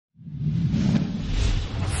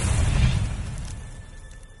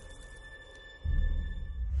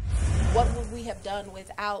we have done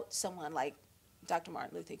without someone like Dr.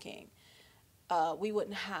 Martin Luther King. We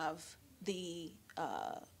wouldn't have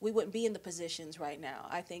we wouldn't be in the positions right now.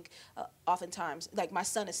 I think oftentimes, like my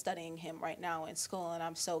son is studying him right now in school, and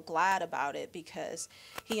I'm so glad about it because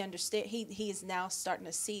he understand. He is now starting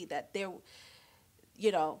to see that there,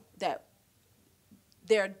 you know, that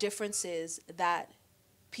there are differences, that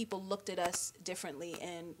people looked at us differently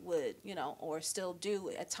and would, you know, or still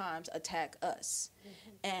do at times attack us.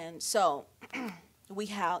 And so we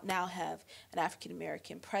now have an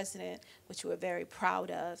African-American president, which we're very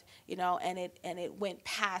proud of, you know, and it went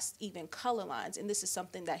past even color lines. And this is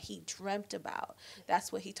something that he dreamt about.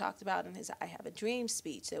 That's what he talked about in his I Have a Dream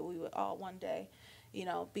speech, that we would all one day, you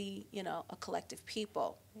know, be, you know, a collective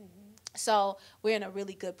people. So we're in a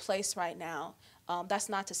really good place right now. That's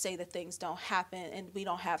not to say that things don't happen and we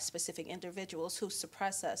don't have specific individuals who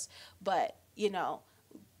suppress us, but, you know,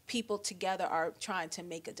 people together are trying to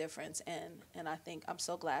make a difference, and I think I'm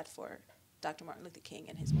so glad for Dr. Martin Luther King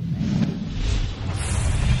and his movement.